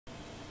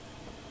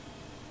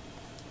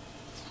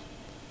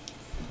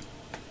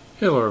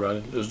Hello everybody,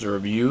 this is a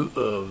review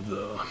of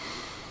the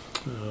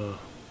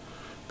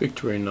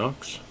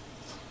Victorinox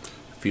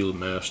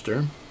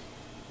Fieldmaster.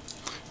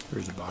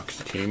 Here's the box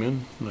it came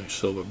in, nice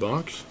silver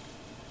box.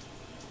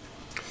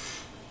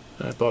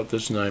 I bought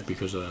this knife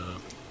because I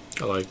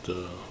liked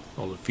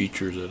all the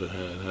features that it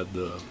had. It had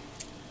the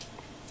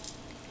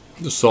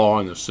saw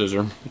and the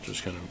scissor, which is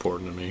kind of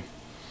important to me.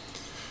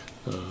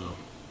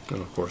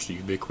 And of course the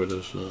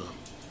ubiquitous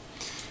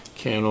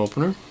can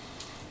opener,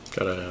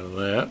 gotta have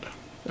that.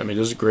 I mean,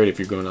 this is great if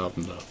you're going out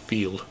in the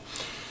field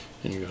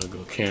and you're going to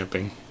go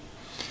camping.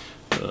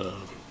 So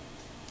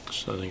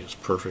I think it's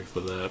perfect for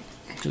that,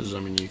 because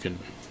I mean, you can,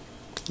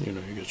 you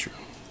get your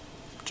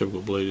typical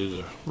blade is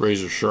a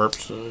razor sharp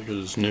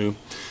because it's new,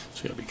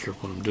 so you got to be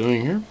careful what I'm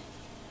doing here.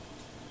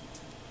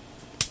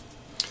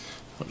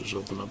 I'll just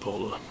open up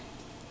all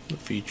the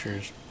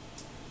features.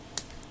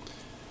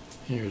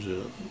 Here's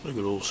a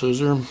good old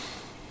scissor,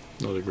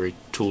 another great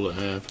tool to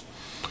have.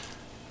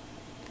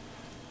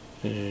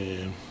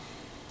 And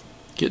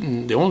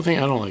the only thing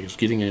I don't like is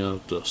getting it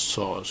out the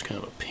saw. It's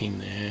kind of a pain in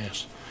the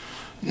ass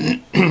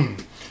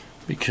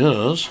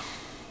because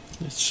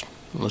it's,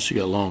 unless you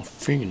got long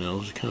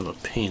fingernails, it's kind of a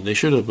pain. They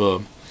should have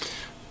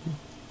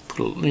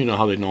put you know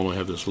how they normally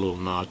have this little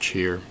notch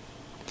here,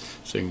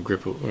 so you can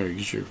grip it or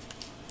use your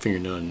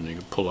fingernail and you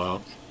can pull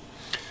out.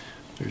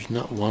 There's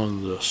not one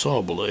on the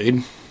saw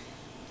blade,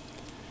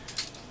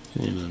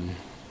 and then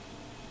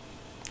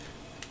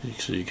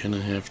so you kind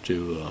of have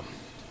to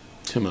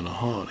Tim and a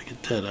haw to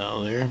get that out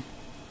of there.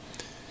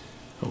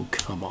 Oh,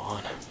 come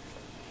on.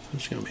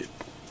 It's going to be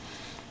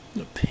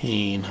a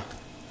pain.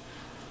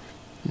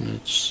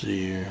 Let's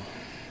see here.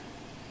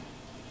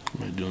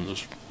 Am I doing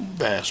this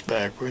bass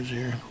backwards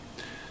here?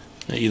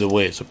 Either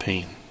way, it's a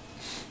pain.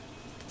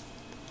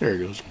 There it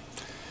goes.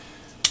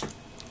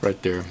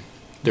 Right there.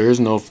 There is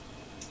no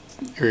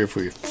area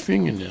for your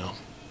fingernail.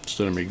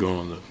 Instead of me going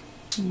on the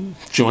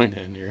joint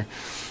end here.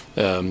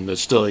 But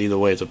still, either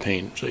way, it's a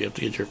pain. So you have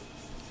to get your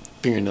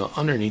fingernail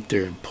underneath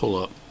there and pull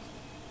up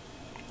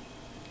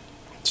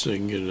so you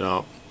can get it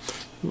out.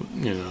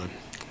 I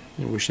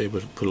wish they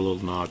would put a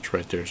little notch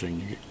right there so you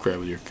can grab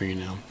with your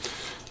fingernail.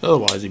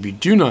 Otherwise, if you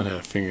do not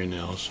have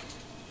fingernails,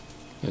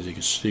 as you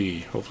can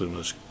see, hopefully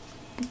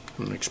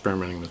I'm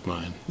experimenting with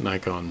my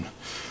Nikon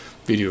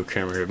video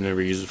camera here. I've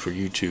never used it for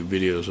YouTube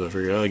videos, so I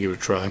figured I'll give it a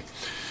try.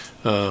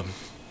 Let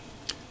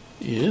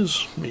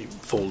me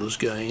fold this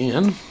guy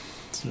in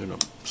so I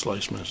don't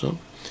slice myself.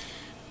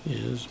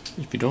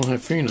 If you don't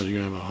have fingernails,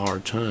 you're going to have a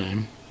hard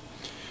time.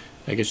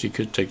 I guess you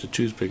could take the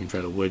toothpick and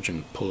try to wedge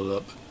and pull it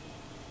up.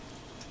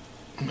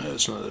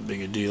 That's not that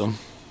big a deal.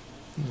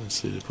 Let's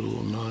see, they put a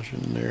little notch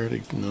in there.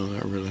 No,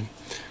 not really.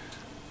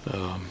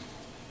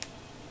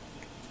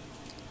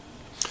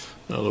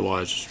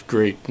 Otherwise, it's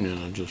great.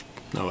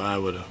 I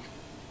would have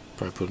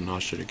probably put a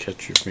notch there to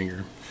catch your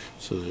finger,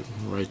 so that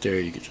right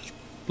there you could just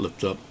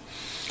lift up.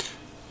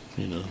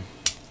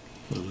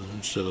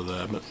 Instead of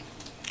that, but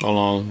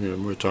all in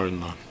all, we're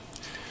talking a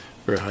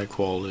very high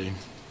quality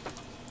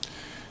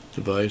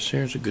device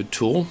here. It's a good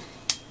tool.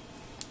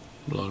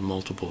 A lot of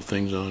multiple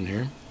things on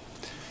here.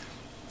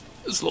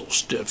 It's a little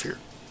stiff here.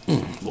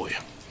 Boy.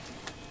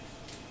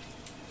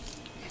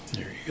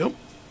 There you go.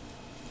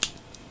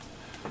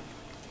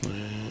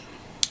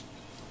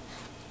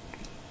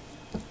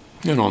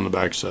 And on the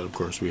back side, of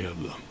course, we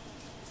have the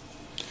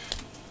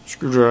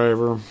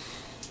screwdriver.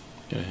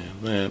 Gotta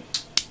have that.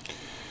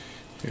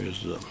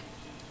 Here's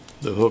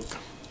the hook.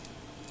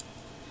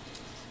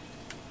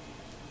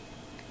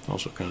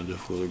 Also kind of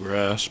difficult to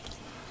grasp.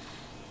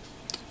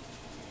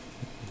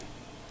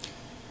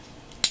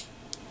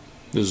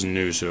 This is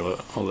new,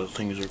 so all the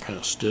things are kind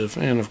of stiff.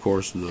 And of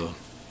course the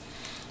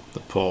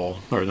pawl,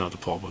 or not the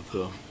pawl, but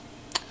the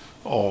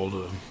awl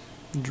to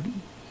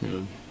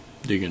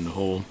dig in the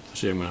hole.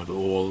 See, I'm gonna have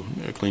to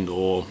clean the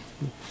oil.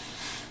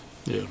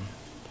 Yeah,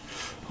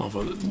 off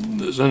of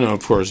this. And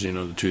of course,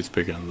 the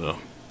toothpick and the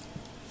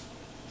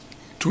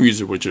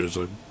tweezer, which is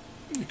an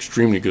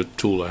extremely good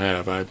tool to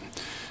have.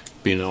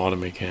 Being an auto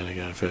mechanic,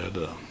 I've had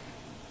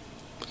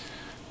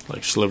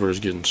like slivers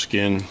getting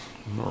skin,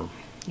 or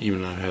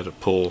even I've had to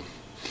pull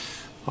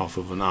off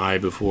of an eye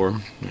before,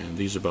 and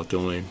these are about the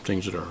only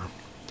things that are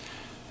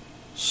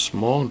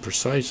small and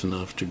precise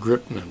enough to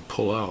grip and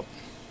pull out.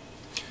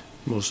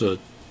 Most of the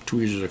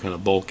tweezers are kind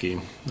of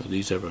bulky.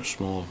 These have a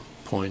small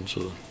point,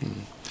 so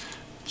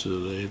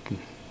they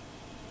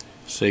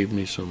saved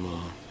me some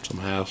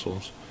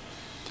hassles.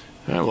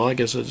 Alright, well, I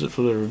guess that's it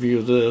for the review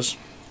of this.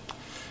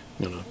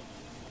 I'm going to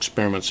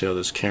experiment, see how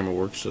this camera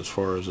works as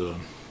far as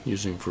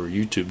using for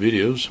YouTube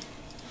videos.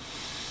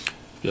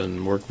 If it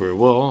doesn't work very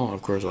well,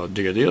 of course I'll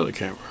dig at the other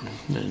camera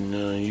and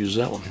use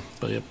that one.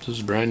 But yep, this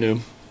is brand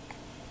new.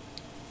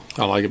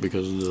 I like it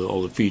because of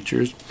all the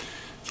features.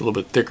 It's a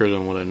little bit thicker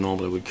than what I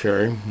normally would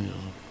carry.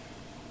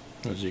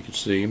 As you can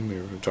see,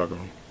 we're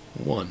talking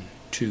 1,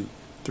 2,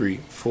 3,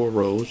 4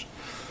 rows,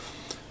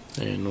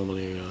 and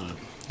normally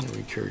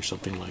we carry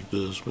something like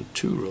this with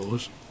 2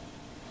 rows.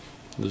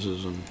 This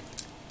is an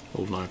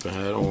old knife I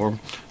had, or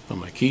on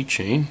my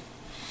keychain.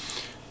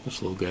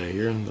 this little guy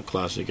here, the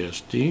classic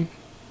SD.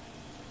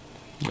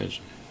 It's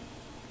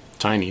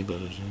tiny,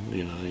 but it's,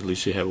 you know, at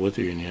least you have it with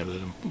you, and you have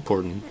that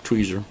important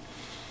tweezer.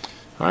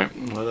 Alright,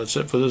 well, that's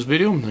it for this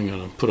video. I'm going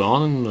to put it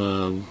on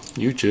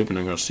YouTube, and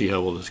I'm going to see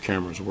how well this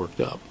camera is worked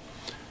out.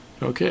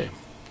 Okay,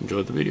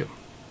 enjoy the video.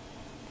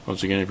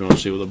 Once again, if you want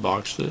to see what the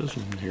box is,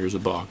 and here's the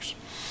box.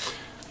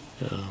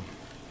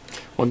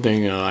 One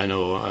thing I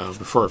know,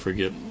 before I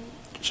forget,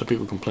 some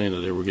people complain that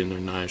they were getting their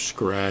knives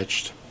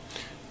scratched.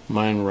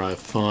 Mine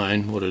arrived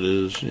fine. What it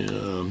is,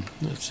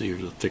 let's see,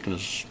 here's the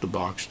thickness of the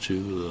box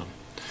to the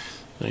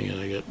thing.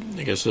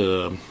 I guess,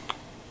 you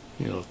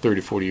know,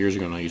 30-40 years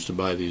ago when I used to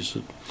buy these,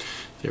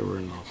 they were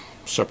in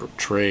a separate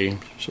tray,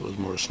 so it was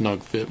more a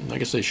snug fit. I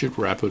guess they should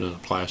wrap it in a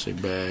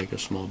plastic bag, a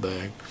small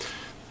bag,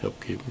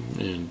 help keep,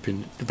 and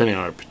depending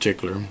on our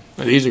particular.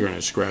 These are going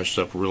to scratch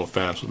up real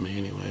fast with me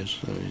anyways.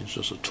 I mean, it's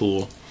just a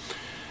tool.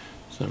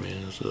 So I mean,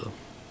 it's a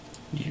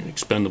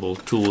expendable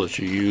tool that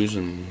you use,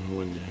 and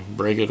when you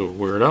break it or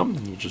wear it out,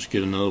 you just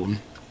get another one.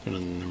 And I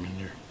mean,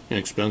 they're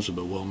inexpensive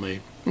but well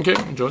made. Okay,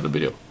 enjoy the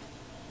video.